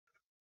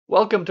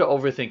Welcome to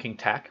Overthinking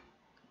Tech.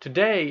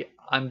 Today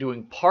I'm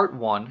doing part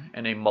 1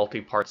 in a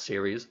multi-part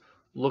series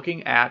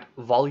looking at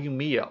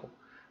Volumio,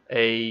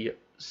 a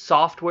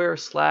software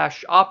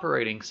slash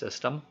operating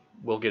system,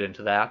 we'll get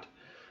into that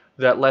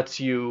lets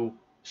you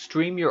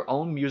stream your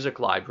own music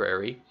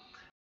library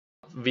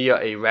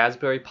via a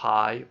Raspberry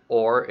Pi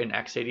or an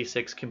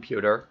x86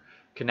 computer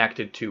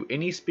connected to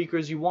any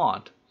speakers you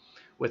want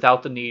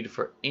without the need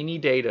for any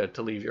data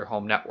to leave your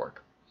home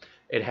network.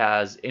 It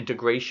has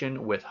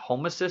integration with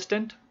Home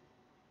Assistant,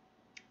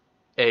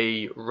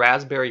 a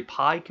Raspberry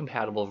Pi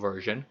compatible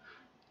version,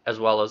 as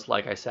well as,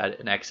 like I said,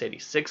 an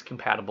x86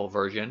 compatible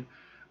version,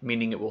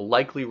 meaning it will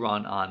likely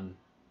run on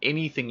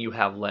anything you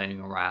have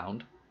laying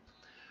around.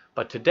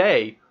 But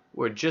today,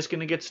 we're just going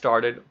to get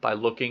started by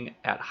looking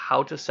at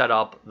how to set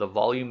up the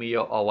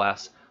Volumio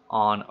OS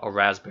on a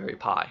Raspberry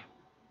Pi.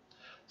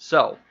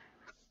 So,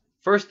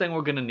 first thing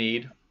we're going to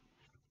need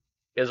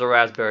is a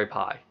Raspberry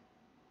Pi.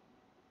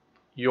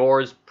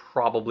 Yours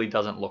probably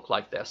doesn't look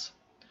like this.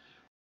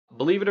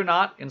 Believe it or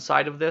not,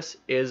 inside of this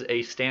is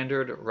a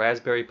standard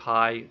Raspberry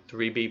Pi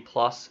 3B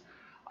Plus.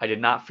 I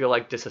did not feel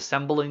like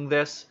disassembling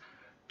this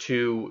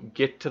to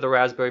get to the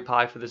Raspberry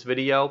Pi for this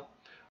video,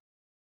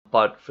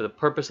 but for the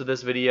purpose of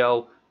this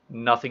video,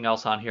 nothing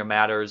else on here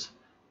matters,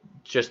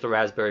 just the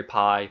Raspberry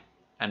Pi,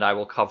 and I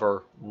will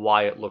cover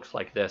why it looks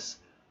like this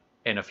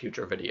in a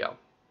future video.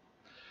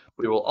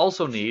 We will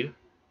also need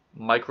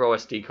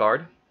microSD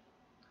card,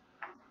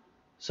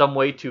 some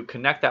way to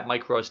connect that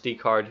microSD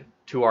card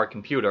to our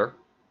computer,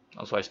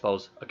 also I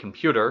suppose a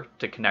computer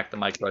to connect the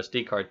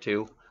microSD card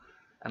to,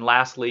 and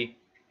lastly,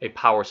 a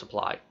power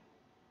supply.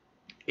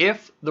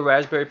 If the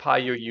Raspberry Pi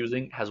you're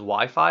using has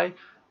Wi-Fi,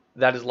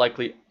 that is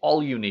likely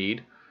all you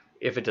need.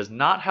 If it does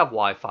not have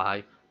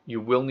Wi-Fi, you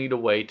will need a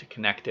way to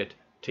connect it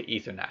to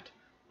Ethernet.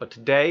 But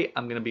today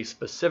I'm going to be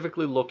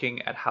specifically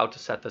looking at how to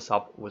set this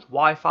up with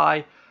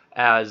Wi-Fi,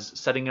 as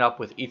setting it up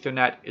with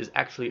Ethernet is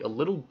actually a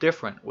little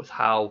different with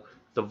how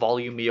the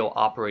Volumio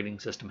operating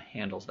system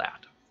handles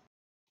that.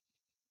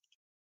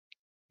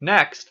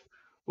 Next,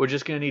 we're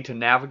just going to need to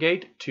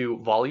navigate to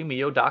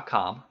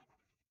volumio.com,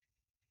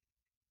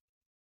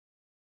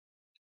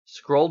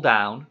 scroll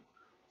down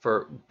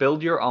for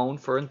Build Your Own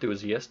for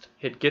Enthusiast,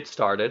 hit Get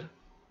Started.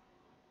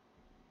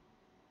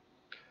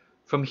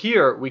 From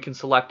here, we can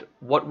select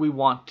what we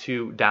want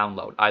to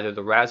download, either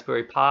the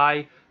Raspberry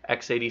Pi,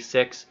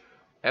 x86.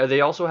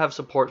 They also have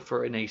support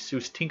for an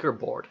ASUS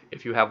Tinkerboard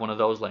if you have one of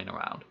those laying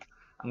around.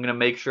 I'm going to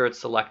make sure it's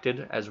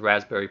selected as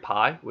Raspberry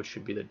Pi, which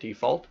should be the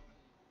default.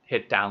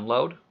 Hit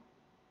Download.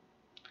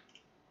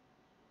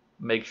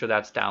 Make sure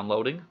that's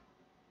downloading.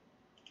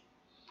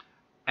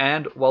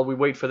 And while we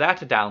wait for that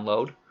to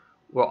download,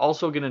 we're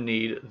also going to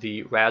need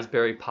the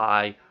Raspberry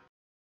Pi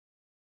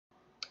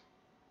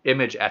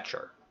image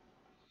etcher.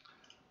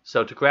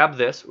 So to grab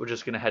this, we're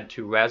just going to head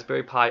to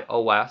Raspberry Pi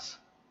OS.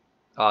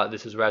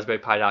 This is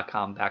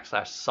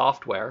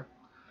raspberrypi.com/software.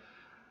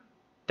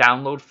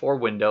 Download for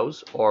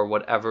Windows or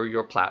whatever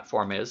your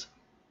platform is.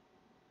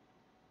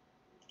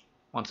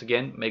 Once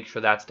again, make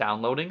sure that's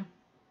downloading.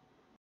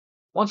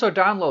 Once our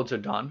downloads are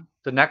done,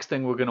 the next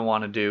thing we're going to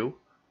want to do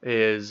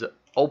is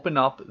open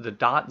up the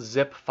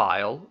 .zip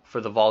file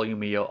for the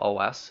Volumio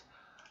OS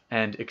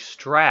and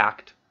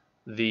extract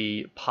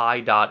the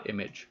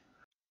pi.image.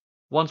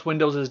 Once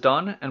Windows is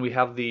done and we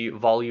have the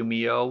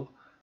Volumio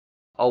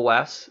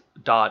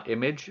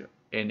OS.image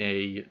in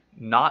a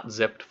not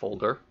zipped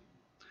folder,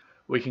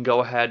 we can go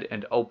ahead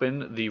and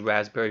open the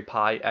Raspberry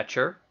Pi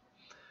Etcher.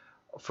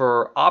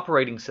 For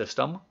operating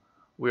system,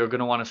 we are going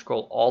to want to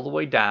scroll all the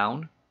way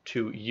down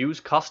to Use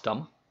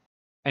Custom,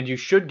 and you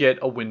should get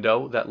a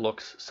window that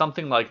looks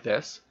something like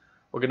this.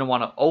 We're going to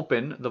want to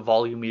open the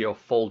Volumio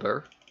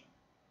folder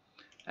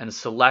and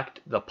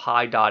select the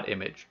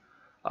pi.image.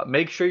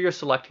 Make sure you're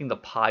selecting the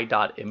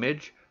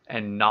pi.image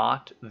and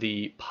not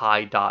the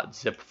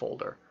pi.zip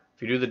folder.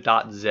 If you do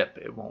the .zip,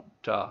 it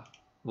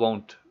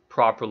won't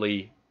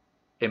properly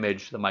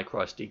image the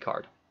microSD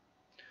card.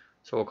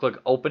 So we'll click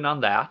Open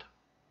on that.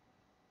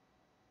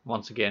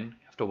 Once again,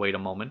 you have to wait a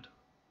moment.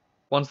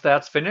 Once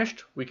that's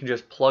finished, we can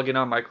just plug in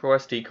our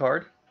microSD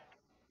card.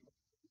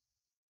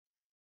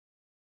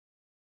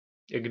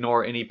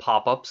 Ignore any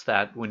pop-ups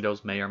that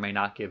Windows may or may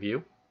not give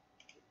you.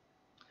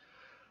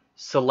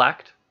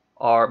 Select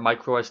our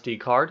microSD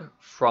card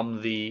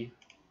from the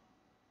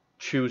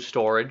Choose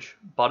Storage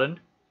button.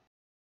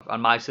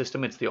 On my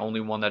system, it's the only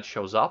one that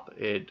shows up.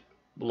 It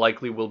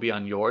likely will be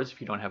on yours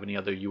if you don't have any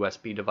other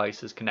USB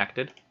devices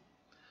connected.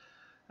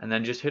 And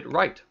then just hit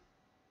Write.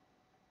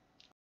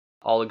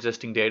 All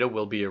existing data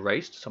will be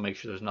erased, so make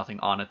sure there's nothing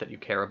on it that you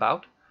care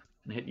about,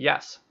 and hit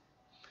Yes.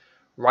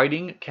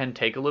 Writing can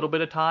take a little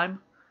bit of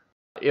time.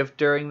 If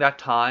during that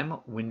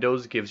time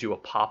Windows gives you a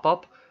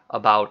pop-up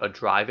about a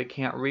drive it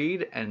can't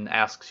read and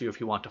asks you if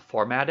you want to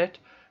format it,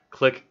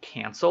 click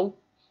Cancel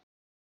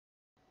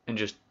and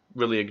just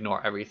really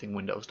ignore everything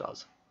Windows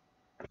does.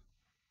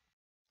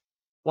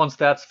 Once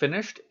that's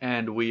finished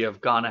and we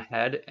have gone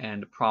ahead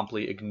and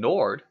promptly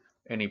ignored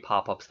any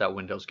pop-ups that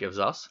Windows gives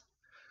us,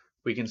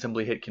 we can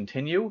simply hit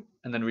Continue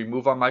and then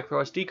remove our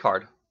microSD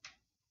card.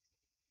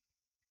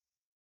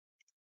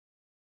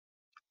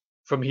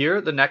 From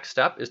here, the next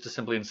step is to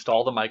simply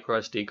install the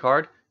microSD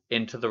card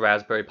into the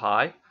Raspberry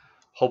Pi.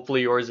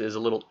 Hopefully yours is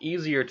a little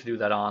easier to do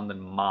that on than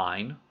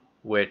mine,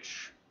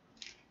 which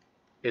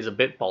is a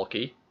bit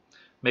bulky.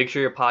 Make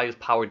sure your Pi is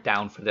powered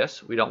down for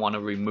this. We don't want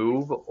to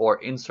remove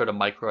or insert a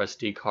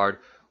microSD card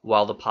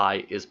while the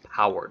Pi is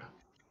powered.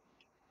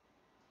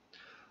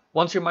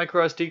 Once your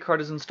microSD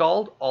card is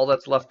installed, all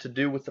that's left to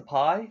do with the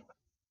Pi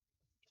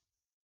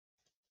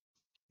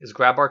is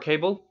grab our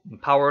cable and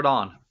power it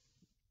on.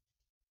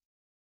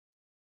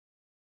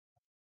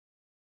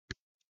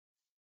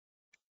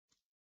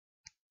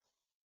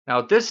 Now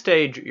at this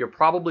stage, you're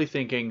probably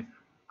thinking,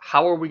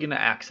 how are we going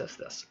to access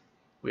this?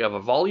 We have a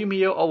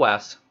Volumio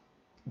OS,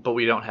 but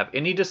we don't have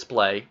any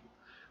display,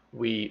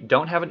 we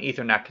don't have an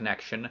Ethernet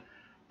connection,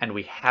 and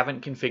we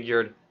haven't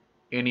configured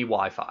any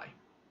Wi-Fi.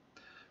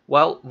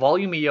 Well,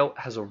 Volumio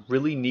has a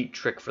really neat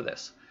trick for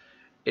this.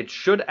 It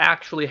should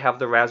actually have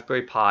the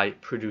Raspberry Pi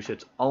produce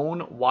its own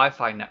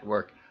Wi-Fi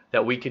network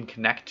that we can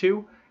connect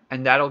to,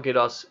 and that'll get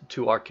us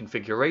to our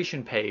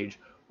configuration page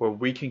where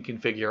we can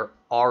configure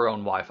our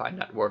own Wi-Fi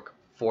network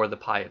for the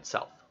Pi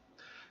itself.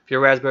 If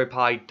your Raspberry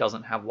Pi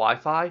doesn't have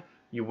Wi-Fi,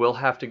 you will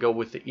have to go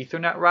with the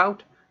Ethernet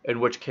route,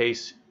 in which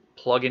case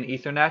plug in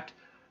Ethernet,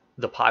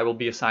 the Pi will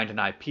be assigned an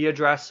IP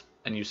address,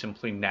 and you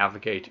simply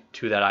navigate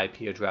to that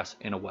IP address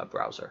in a web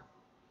browser.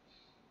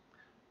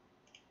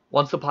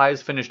 Once the Pi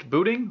is finished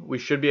booting, we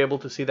should be able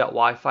to see that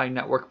Wi-Fi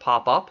network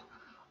pop up.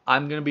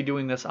 I'm going to be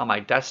doing this on my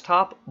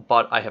desktop,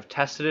 but I have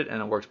tested it and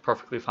it works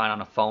perfectly fine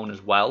on a phone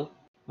as well.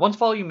 Once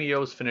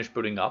Volumio is finished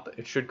booting up,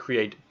 it should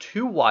create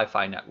two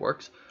Wi-Fi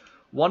networks,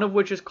 one of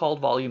which is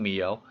called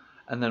Volumio,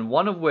 and then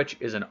one of which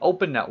is an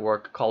open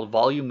network called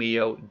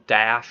Volumio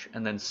dash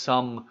and then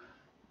some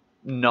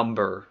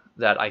number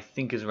that I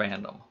think is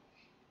random.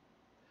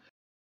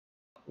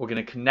 We're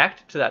going to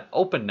connect to that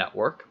open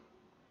network,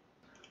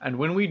 and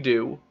when we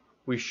do,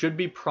 we should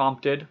be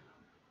prompted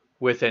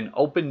with an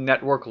open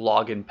network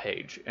login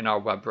page in our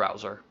web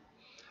browser.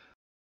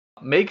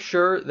 Make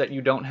sure that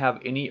you don't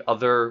have any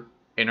other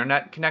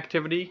internet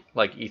connectivity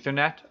like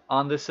Ethernet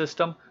on this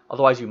system,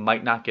 otherwise you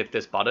might not get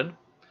this button.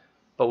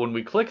 But when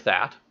we click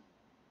that,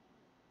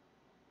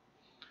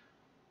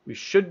 we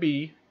should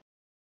be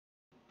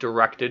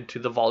directed to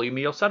the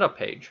Volumio Setup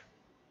page.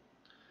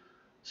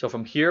 So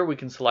from here we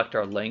can select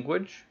our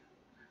language,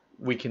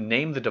 we can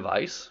name the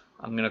device.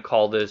 I'm going to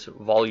call this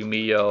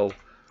Volumio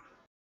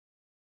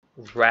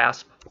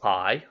Rasp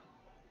Pi.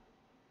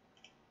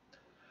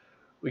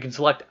 We can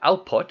select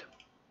output.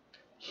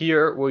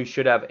 Here we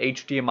should have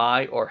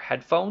HDMI or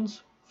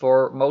headphones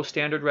for most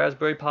standard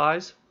Raspberry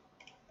Pis.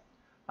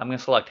 I'm going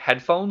to select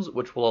headphones,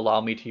 which will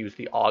allow me to use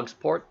the aux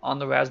port on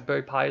the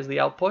Raspberry Pi as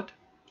the output.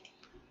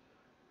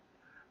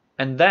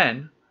 And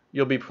then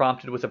you'll be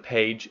prompted with a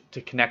page to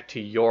connect to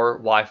your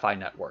Wi-Fi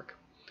network.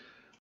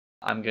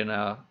 I'm going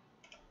to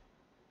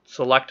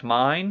select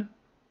mine,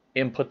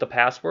 input the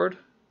password,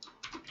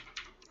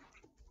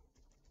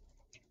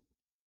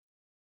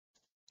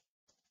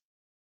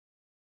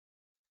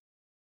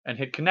 and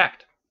hit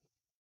connect.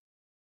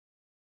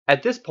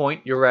 At this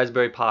point, your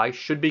Raspberry Pi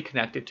should be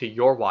connected to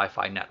your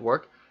Wi-Fi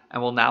network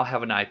and will now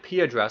have an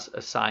IP address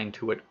assigned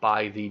to it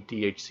by the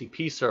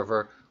DHCP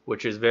server,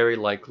 which is very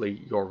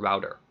likely your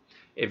router.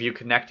 If you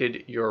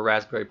connected your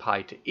Raspberry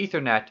Pi to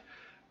Ethernet,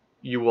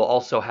 you will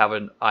also have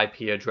an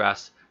IP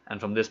address, and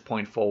from this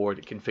point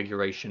forward,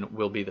 configuration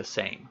will be the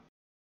same.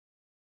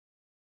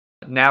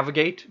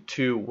 Navigate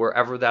to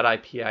wherever that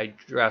IP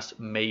address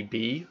may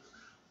be.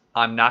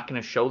 I'm not going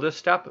to show this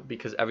step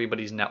because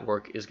everybody's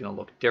network is going to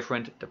look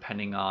different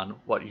depending on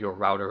what your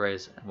router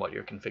is and what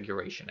your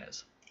configuration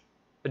is.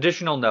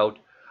 Additional note,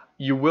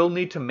 you will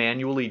need to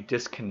manually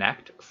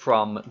disconnect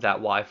from that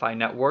Wi-Fi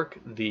network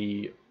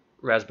the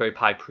Raspberry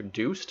Pi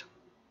produced,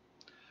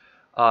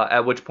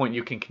 at which point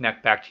you can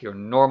connect back to your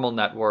normal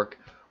network.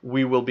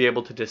 We will be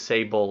able to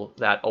disable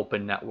that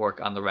open network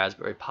on the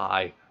Raspberry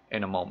Pi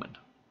in a moment.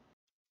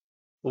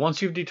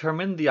 Once you've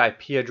determined the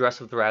IP address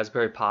of the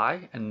Raspberry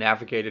Pi and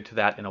navigated to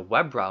that in a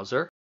web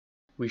browser,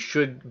 we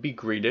should be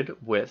greeted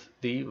with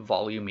the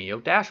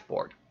Volumio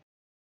dashboard.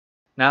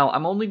 Now,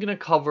 I'm only going to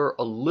cover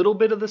a little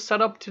bit of the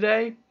setup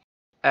today,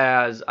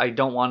 as I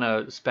don't want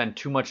to spend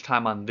too much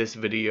time on this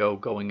video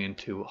going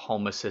into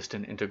Home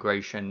Assistant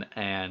integration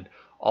and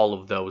all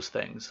of those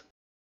things.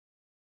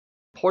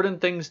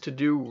 Important things to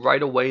do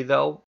right away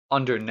though,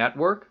 under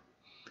Network,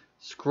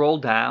 scroll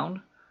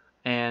down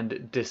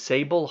and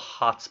disable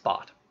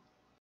hotspot.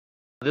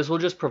 This will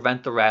just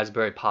prevent the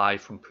Raspberry Pi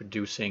from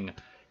producing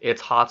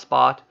its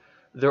hotspot.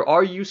 There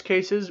are use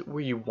cases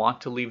where you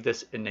want to leave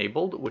this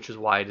enabled, which is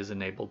why it is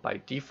enabled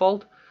by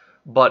default.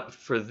 But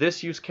for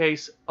this use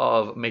case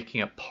of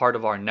making it part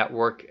of our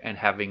network and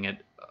having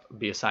it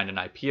be assigned an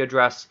IP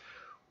address,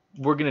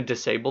 we're going to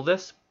disable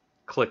this.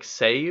 Click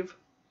Save.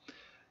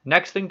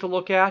 Next thing to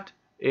look at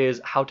is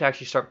how to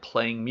actually start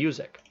playing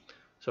music.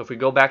 So if we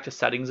go back to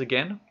Settings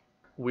again,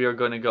 we are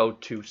going to go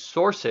to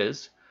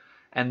Sources,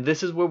 and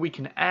this is where we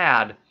can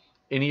add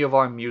any of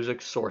our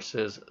music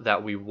sources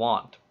that we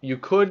want. You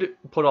could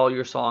put all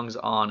your songs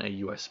on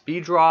a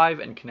USB drive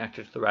and connect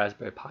it to the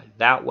Raspberry Pi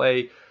that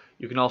way.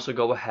 You can also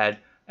go ahead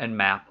and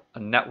map a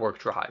network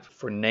drive.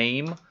 For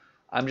name,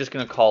 I'm just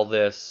going to call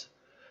this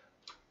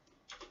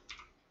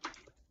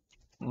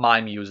My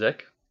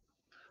Music,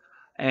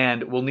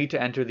 and we'll need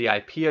to enter the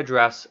IP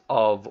address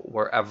of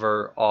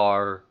wherever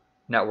our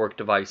network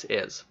device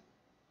is.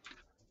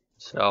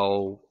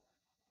 So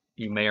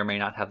you may or may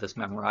not have this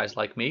memorized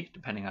like me,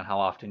 depending on how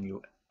often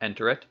you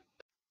enter it.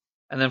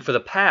 And then for the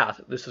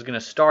path, this is going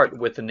to start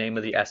with the name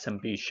of the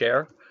SMB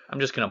share. I'm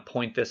just going to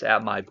point this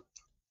at my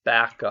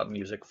backup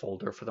music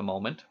folder for the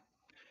moment.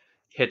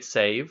 Hit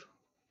save.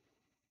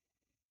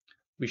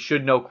 We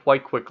should know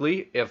quite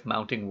quickly if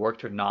mounting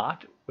worked or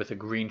not with a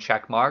green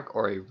check mark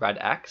or a red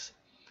X.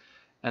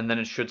 And then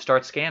it should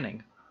start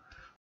scanning.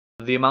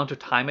 The amount of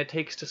time it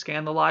takes to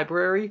scan the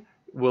library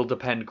will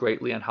depend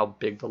greatly on how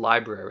big the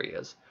library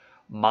is.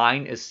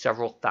 Mine is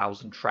several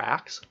thousand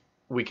tracks.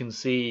 We can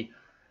see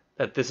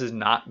that this is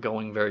not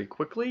going very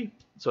quickly.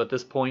 So at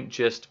this point,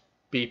 just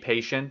be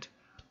patient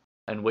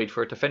and wait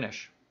for it to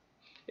finish.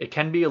 It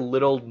can be a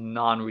little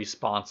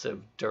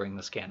non-responsive during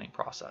the scanning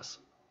process.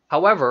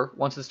 However,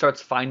 once it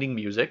starts finding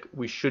music,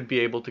 we should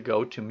be able to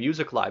go to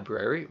Music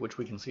Library, which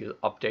we can see is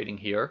updating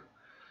here.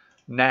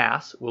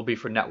 NAS will be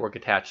for network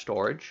attached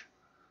storage,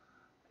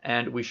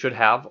 and we should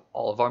have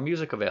all of our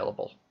music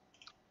available.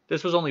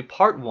 This was only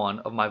part 1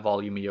 of my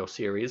Volumio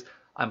series.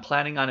 I'm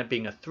planning on it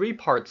being a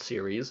 3-part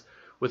series,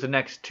 with the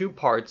next 2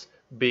 parts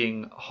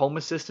being Home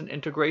Assistant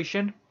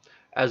integration,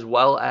 as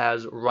well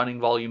as running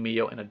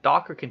Volumio in a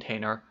Docker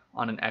container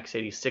on an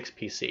x86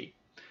 PC.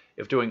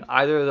 If doing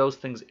either of those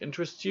things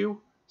interests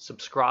you,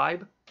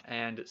 subscribe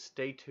and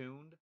stay tuned.